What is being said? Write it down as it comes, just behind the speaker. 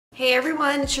Hey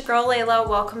everyone, it's your girl Layla.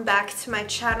 Welcome back to my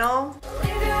channel.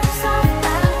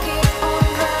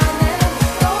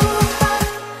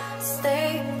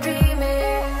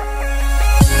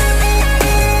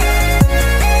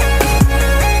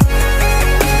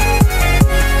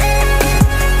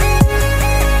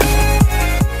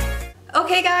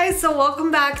 Okay guys, so welcome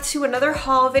back to another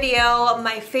haul video,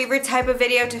 my favorite type of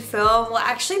video to film. Well,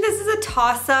 actually this is a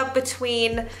toss-up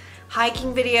between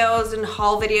hiking videos and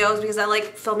haul videos because I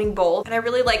like filming both and I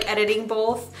really like editing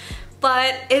both.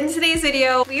 But in today's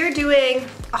video, we are doing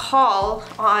a haul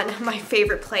on my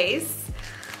favorite place.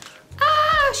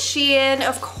 Shein,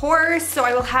 of course. So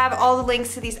I will have all the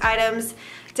links to these items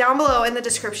down below in the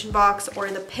description box or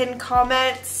in the pinned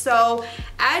comment. So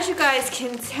as you guys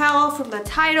can tell from the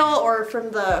title or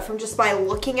from just by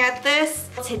looking at this,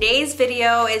 today's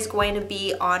video is going to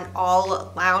be on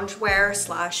all loungewear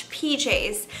slash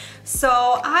PJs. So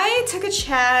I took a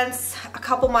chance a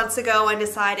couple months ago and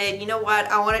decided, you know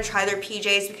what, I want to try their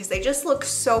PJs because they just look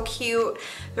so cute.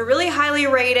 They're really highly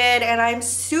rated and I'm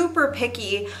super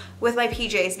picky with my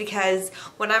PJs because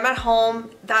when I'm at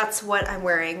home, that's what I'm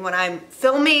wearing. When I'm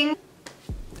filming,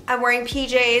 I'm wearing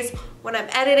PJs. When I'm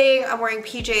editing, I'm wearing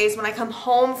PJs. When I come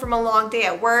home from a long day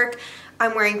at work,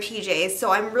 I'm wearing PJs.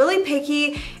 So I'm really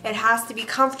picky. It has to be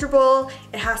comfortable.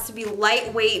 It has to be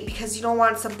lightweight because you don't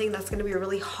want something that's gonna be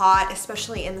really hot,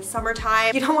 especially in the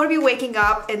summertime. You don't wanna be waking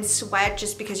up in sweat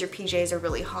just because your PJs are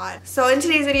really hot. So in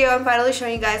today's video, I'm finally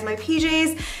showing you guys my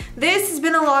PJs. This has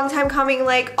been a long time coming,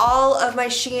 like all of my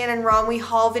Shein and Romwe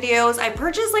haul videos. I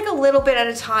purchase like a little bit at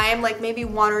a time, like maybe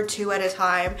one or two at a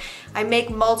time. I make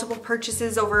multiple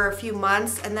purchases over a few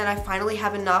months and then I finally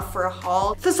have enough for a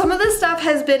haul. So some of this stuff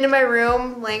has been in my room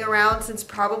laying around since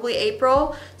probably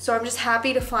April, so I'm just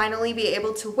happy to finally be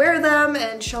able to wear them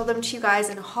and show them to you guys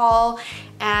in a haul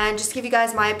and just give you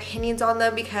guys my opinions on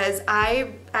them because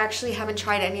I actually haven't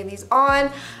tried any of these on.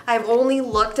 I've only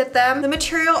looked at them. The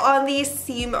material on these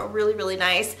seem really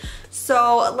nice.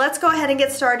 So let's go ahead and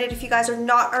get started. If you guys are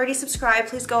not already subscribed,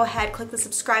 please go ahead, click the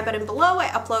subscribe button below. I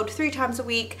upload 3 times a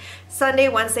week, Sunday,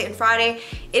 Wednesday, and Friday.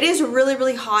 It is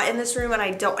really hot in this room and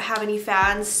I don't have any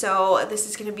fans, so this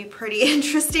is gonna be pretty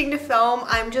interesting to film.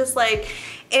 I'm just like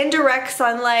in direct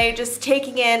sunlight, just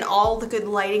taking in all the good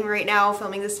lighting right now,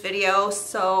 filming this video.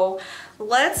 So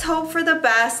let's hope for the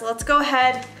best. Let's go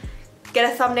ahead,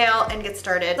 get a thumbnail, and get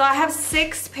started. So I have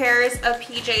 6 pairs of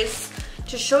PJs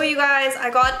to show you guys. I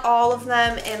got all of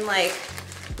them in like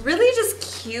really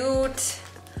just cute,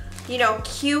 you know,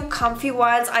 cute comfy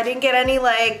ones. I didn't get any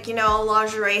like, you know,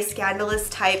 lingerie scandalous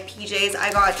type PJs.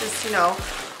 I got just, you know,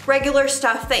 regular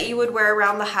stuff that you would wear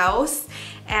around the house.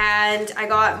 And I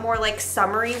got more like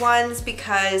summery ones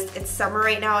because it's summer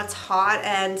right now, it's hot,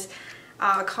 and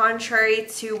contrary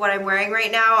to what I'm wearing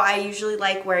right now, I usually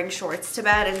like wearing shorts to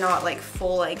bed and not like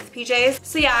full length PJs.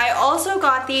 So yeah, I also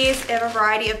got these in a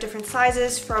variety of different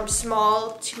sizes from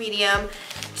small to medium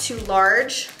to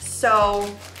large.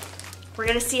 So we're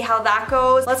gonna see how that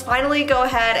goes. Let's finally go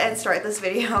ahead and start this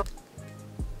video.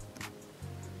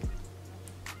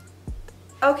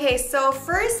 Okay, so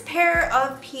first pair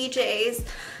of PJs,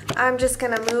 I'm just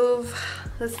gonna move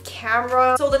this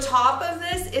camera. So the top of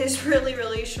this is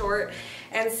really short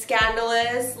and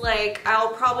scandalous. Like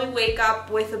I'll probably wake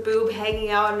up with a boob hanging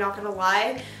out, I'm not gonna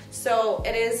lie. So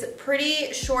it is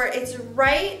pretty short. It's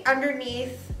right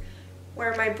underneath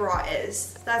where my bra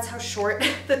is. That's how short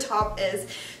the top is.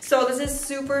 So this is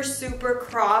super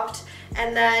cropped.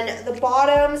 And then the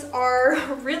bottoms are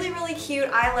really cute.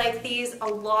 I like these a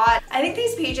lot. I think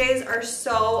these PJs are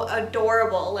so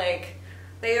adorable. Like,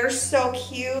 they are so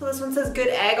cute. So this one says good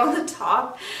egg on the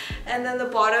top. And then the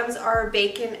bottoms are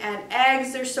bacon and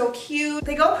eggs. They're so cute.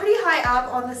 They go pretty high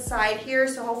up on the side here.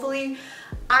 So hopefully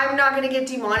I'm not gonna get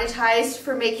demonetized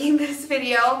for making this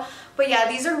video. But yeah,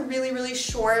 these are really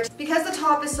short. Because the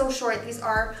top is so short, these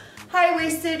are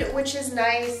high-waisted, which is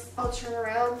nice. I'll turn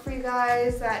around for you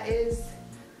guys. That is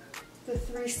the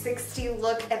 360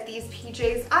 look at these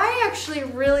PJs. I actually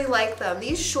really like them.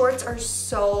 These shorts are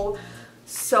so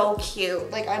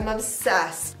cute. Like, I'm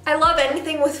obsessed. I love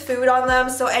anything with food on them.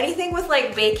 So anything with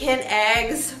like bacon,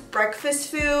 eggs,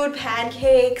 breakfast food,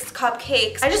 pancakes,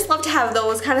 cupcakes. I just love to have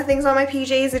those kind of things on my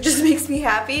PJs. It just makes me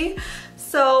happy.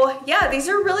 So yeah, these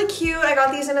are really cute. I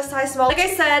got these in a size small. Like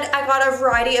I said, I got a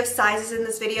variety of sizes in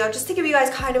this video just to give you guys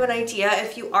kind of an idea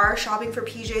if you are shopping for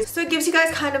PJs. So it gives you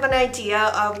guys kind of an idea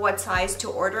of what size to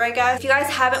order, I guess. If you guys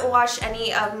haven't watched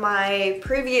any of my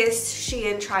previous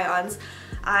Shein try-ons,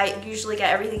 I usually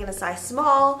get everything in a size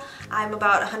small. I'm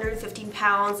about 115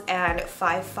 pounds and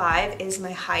 5'5" is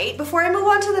my height. Before I move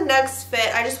on to the next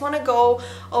fit, I just want to go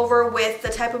over with the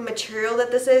type of material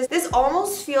that this is. This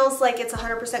almost feels like it's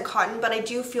 100% cotton, but I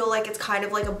do feel like it's kind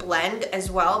of like a blend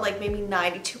as well, like maybe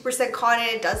 92% cotton.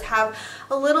 It does have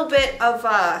a little bit of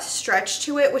a stretch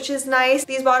to it, which is nice.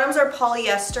 These bottoms are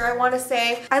polyester, I want to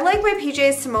say. I like my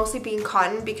PJs to mostly being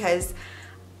cotton because,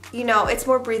 you know, it's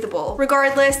more breathable.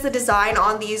 Regardless, the design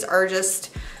on these are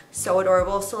just so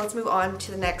adorable. So let's move on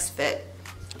to the next fit.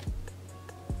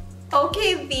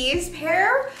 Okay, these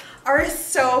pair are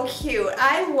so cute.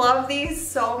 I love these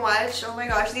so much. Oh my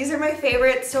gosh, these are my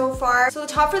favorite so far. So the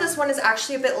top for this one is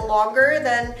actually a bit longer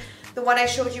than the one I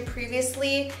showed you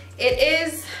previously. It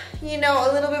is, you know,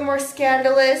 a little bit more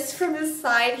scandalous from the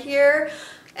side here,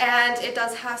 and it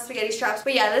does have spaghetti straps.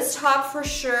 But yeah, this top for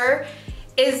sure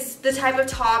is the type of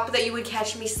top that you would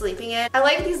catch me sleeping in. I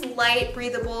like these light,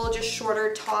 breathable, just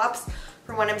shorter tops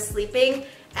for when I'm sleeping,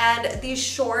 and these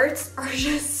shorts are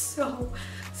just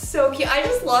so cute. I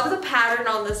just love the pattern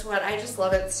on this one. I just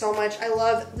love it so much. I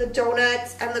love the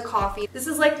donuts and the coffee. This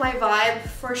is like my vibe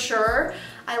for sure.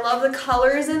 I love the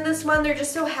colors in this one. They're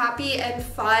just so happy and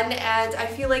fun, and I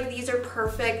feel like these are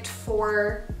perfect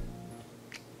for...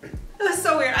 That's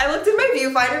so weird. I looked at my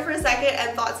viewfinder for a second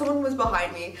and thought someone was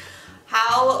behind me.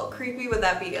 How creepy would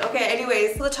that be? Okay,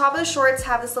 anyways, so the top of the shorts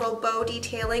have this little bow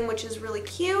detailing, which is really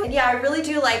cute. And yeah, I really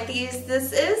do like these.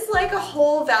 This is like a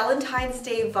whole Valentine's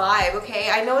Day vibe, okay?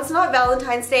 I know it's not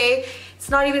Valentine's Day. It's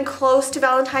not even close to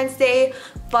Valentine's Day,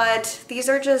 but these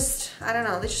are just, I don't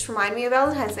know, they just remind me of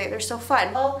Valentine's Day. They're so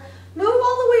fun. I'll move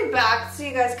all the way back so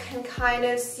you guys can kind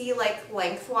of see like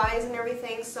lengthwise and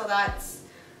everything. So that's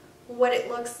what it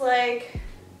looks like.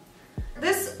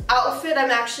 This outfit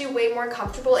I'm actually way more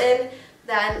comfortable in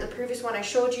than the previous one I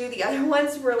showed you. The other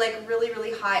ones were like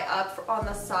really high up on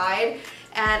the side,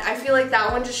 and I feel like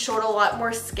that one just showed a lot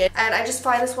more skin, and I just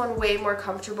find this one way more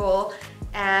comfortable,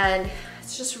 and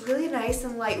it's just really nice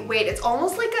and lightweight. It's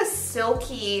almost like a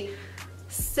silky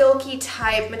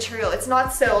type material. It's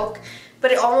not silk,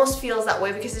 but it almost feels that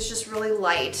way because it's just really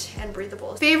light and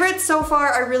breathable. Favorites so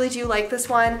far, I really do like this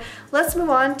one. Let's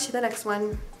move on to the next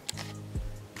one.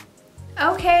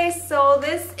 Okay, so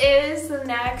this is the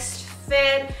next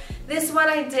fit. This one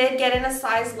I did get in a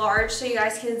size large, so you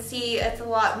guys can see it's a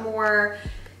lot more,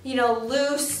 you know,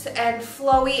 loose and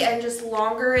flowy and just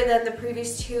longer than the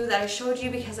previous two that I showed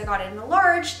you because I got it in a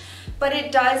large, but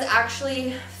it does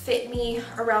actually fit me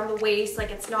around the waist. Like,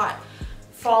 it's not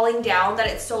falling down that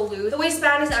it's so loose. The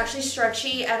waistband is actually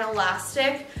stretchy and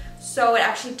elastic, so it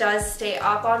actually does stay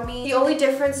up on me. The only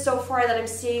difference so far that I'm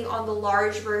seeing on the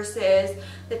large versus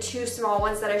the two small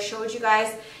ones that I showed you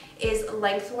guys is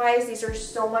lengthwise. These are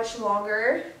so much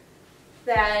longer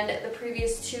than the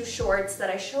previous two shorts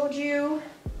that I showed you.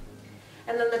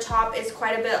 And then the top is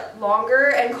quite a bit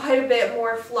longer and quite a bit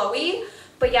more flowy.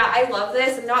 But yeah, I love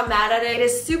this. I'm not mad at it. It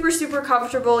is super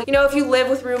comfortable. You know, if you live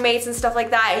with roommates and stuff like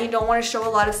that and you don't want to show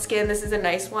a lot of skin, this is a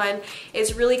nice one.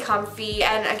 It's really comfy,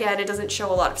 and again, it doesn't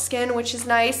show a lot of skin, which is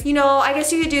nice. You know, I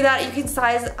guess you could do that. You can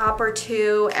size up or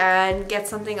two and get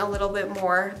something a little bit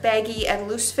more baggy and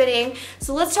loose fitting.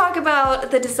 So let's talk about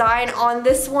the design on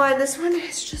this one. This one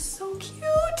is just so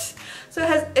cute. So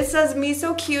it says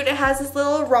Miso Cute. It has this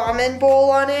little ramen bowl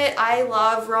on it. I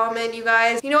love ramen, you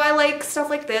guys. You know, I like stuff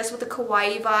like this with the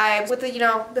kawaii vibes, with the, you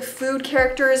know, the food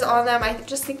characters on them. I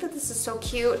just think that this is so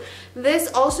cute. This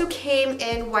also came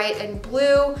in white and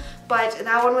blue, but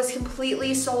that one was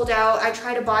completely sold out. I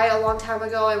tried to buy it a long time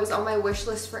ago. It was on my wish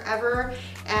list forever,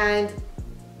 and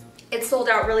it sold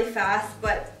out really fast,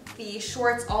 but the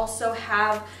shorts also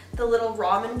have the little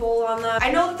ramen bowl on them.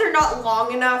 I know that they're not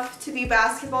long enough to be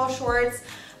basketball shorts,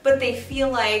 but they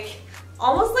feel like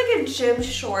almost like a gym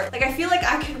short. Like, I feel like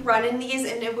I could run in these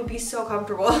and it would be so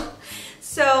comfortable.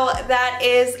 So that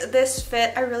is this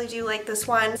fit. I really do like this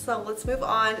one. So let's move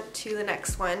on to the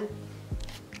next one.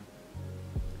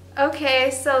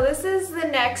 Okay, so this is the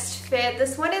next fit.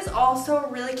 This one is also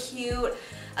really cute.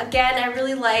 Again, I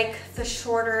really like the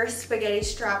shorter spaghetti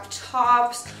strap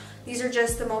tops. These are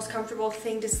just the most comfortable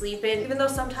thing to sleep in, even though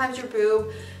sometimes your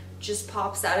boob just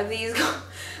pops out of these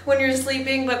when you're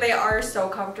sleeping, but they are so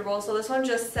comfortable. So this one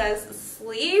just says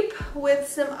sleep with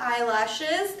some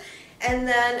eyelashes, and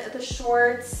then the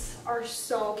shorts are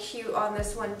so cute on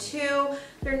this one too.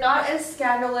 They're not as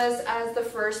scandalous as the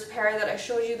first pair that I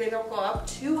showed you. They don't go up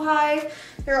too high.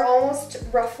 They're almost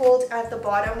ruffled at the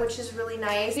bottom, which is really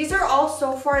nice. These are all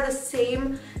so far the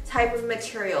same type of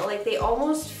material. Like, they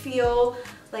almost feel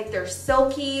Like they're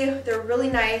silky, they're really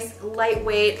nice,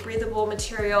 lightweight, breathable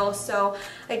material. So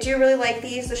I do really like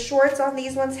these. The shorts on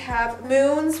these ones have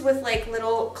moons with like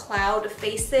little cloud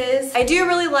faces. I do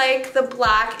really like the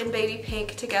black and baby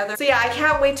pink together. So yeah, I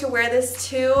can't wait to wear this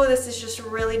too. This is just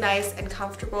really nice and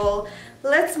comfortable.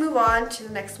 Let's move on to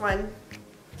the next one.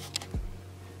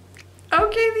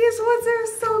 Okay, these ones are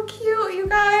so cute, you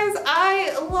guys.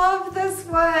 I love this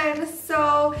one.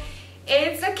 So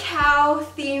it's a cow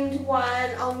themed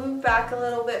one. I'll move back a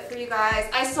little bit for you guys.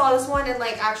 I saw this one and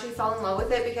like actually fell in love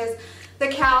with it because the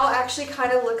cow actually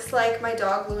kind of looks like my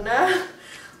dog Luna.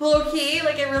 Low key,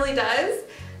 like it really does.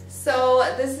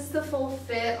 So this is the full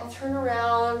fit. I'll turn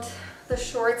around. The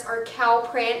shorts are cow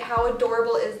print. How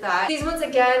adorable is that? These ones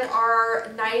again are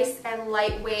nice and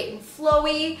lightweight and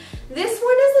flowy. This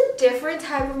one is a different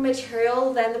type of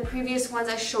material than the previous ones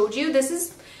I showed you. This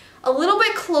is a little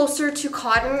bit closer to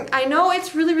cotton. I know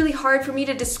it's really hard for me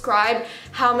to describe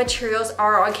how materials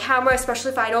are on camera,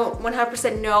 especially if I don't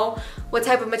 100% know what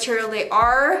type of material they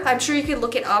are. I'm sure you could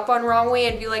look it up on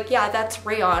Wrongway and be like, yeah, that's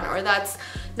rayon, or that's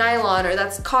nylon, or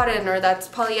that's cotton, or that's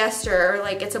polyester, or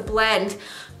like it's a blend.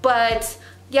 But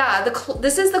yeah,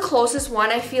 this is the closest one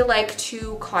I feel like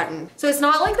to cotton. So it's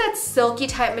not like that silky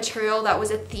type material that was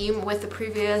a theme with the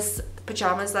previous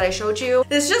pajamas that I showed you.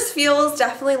 This just feels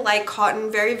definitely like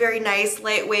cotton. Very nice,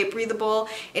 lightweight, breathable.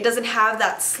 It doesn't have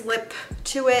that slip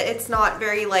to it. It's not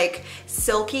very like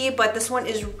silky, but this one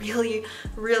is really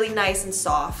nice and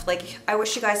soft. Like I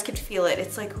wish you guys could feel it.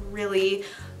 It's like really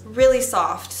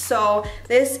soft. So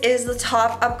this is the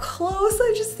top up close.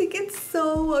 I just think it's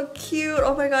so cute.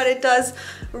 Oh my god, it does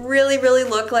really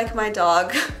look like my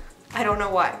dog. I don't know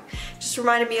why. Just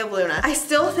reminded me of Luna. I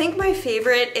still think my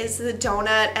favorite is the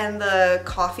donut and the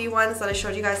coffee ones that I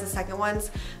showed you guys, the second ones,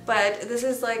 but this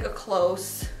is like a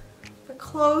close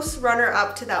runner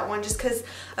up to that one just because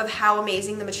of how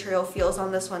amazing the material feels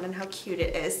on this one and how cute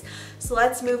it is. So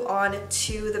let's move on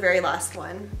to the very last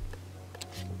one.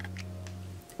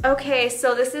 Okay,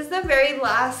 so this is the very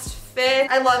last fit.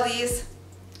 I love these.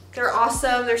 They're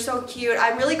awesome. They're so cute.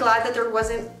 I'm really glad that there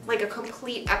wasn't like a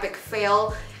complete epic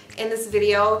fail in this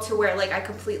video to where like I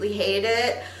completely hated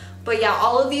it. But yeah,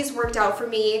 all of these worked out for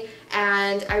me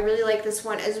and I really like this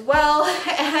one as well.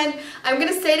 And I'm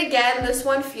gonna say it again, this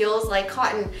one feels like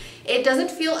cotton. It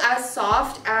doesn't feel as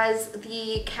soft as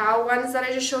the cow ones that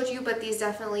I just showed you, but these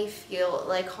definitely feel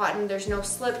like cotton. There's no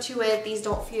slip to it. These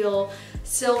don't feel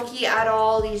silky at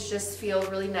all. These just feel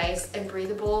really nice and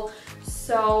breathable.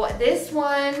 So this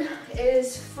one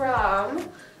is from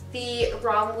the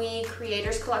Romwe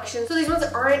Creators Collection. So these ones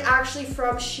aren't actually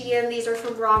from Shein, these are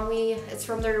from Romwe. It's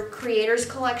from their Creators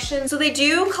Collection. So they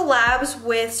do collabs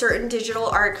with certain digital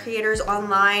art creators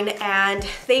online and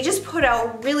they just put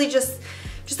out really just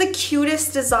the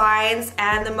cutest designs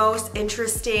and the most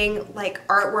interesting like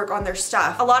artwork on their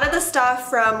stuff. A lot of the stuff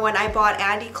from when I bought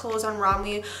Andy clothes on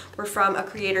Romwe were from a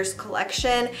Creators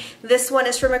Collection. This one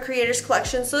is from a Creators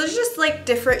Collection, so there's just like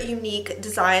different unique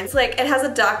designs. Like it has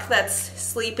a duck that's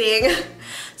sleeping.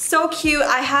 So cute.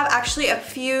 I have actually a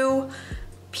few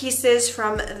pieces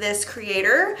from this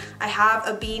creator. I have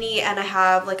a beanie and I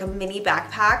have like a mini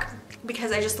backpack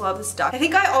because I just love this duck. I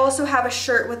think I also have a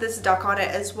shirt with this duck on it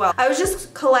as well. I was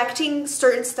just collecting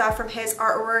certain stuff from his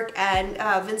artwork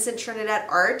and Vincent Trinidad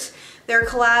Art. Their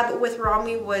collab with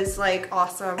Romwe was like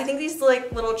awesome. I think these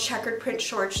like little checkered print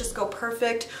shorts just go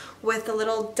perfect with the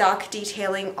little duck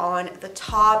detailing on the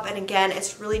top. And again,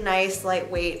 it's really nice,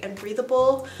 lightweight, and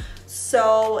breathable.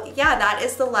 So yeah, that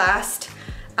is the last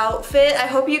outfit. I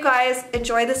hope you guys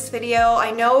enjoyed this video.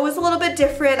 I know it was a little bit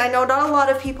different. I know not a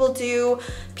lot of people do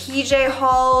PJ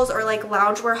hauls or like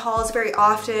loungewear hauls very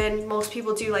often. Most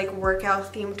people do like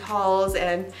workout themed hauls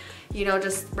and you know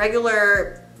just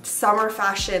regular summer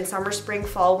fashion, summer, spring,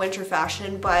 fall, winter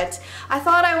fashion, but I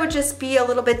thought I would just be a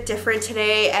little bit different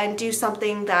today and do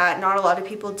something that not a lot of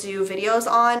people do videos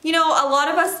on. You know, a lot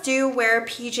of us do wear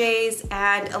PJs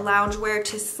and a loungewear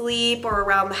to sleep or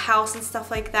around the house and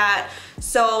stuff like that.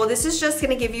 So this is just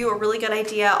gonna give you a really good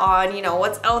idea on, you know,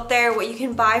 what's out there, what you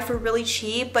can buy for really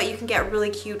cheap, but you can get really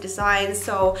cute designs.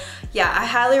 So yeah, I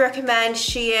highly recommend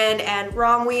Shein and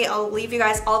Romwe. I'll leave you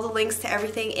guys all the links to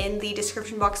everything in the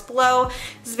description box below.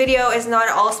 This video is not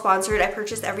at all sponsored. I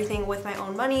purchased everything with my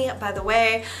own money, by the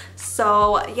way.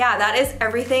 So yeah, that is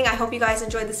everything. I hope you guys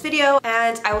enjoyed this video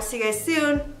and I will see you guys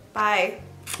soon. Bye.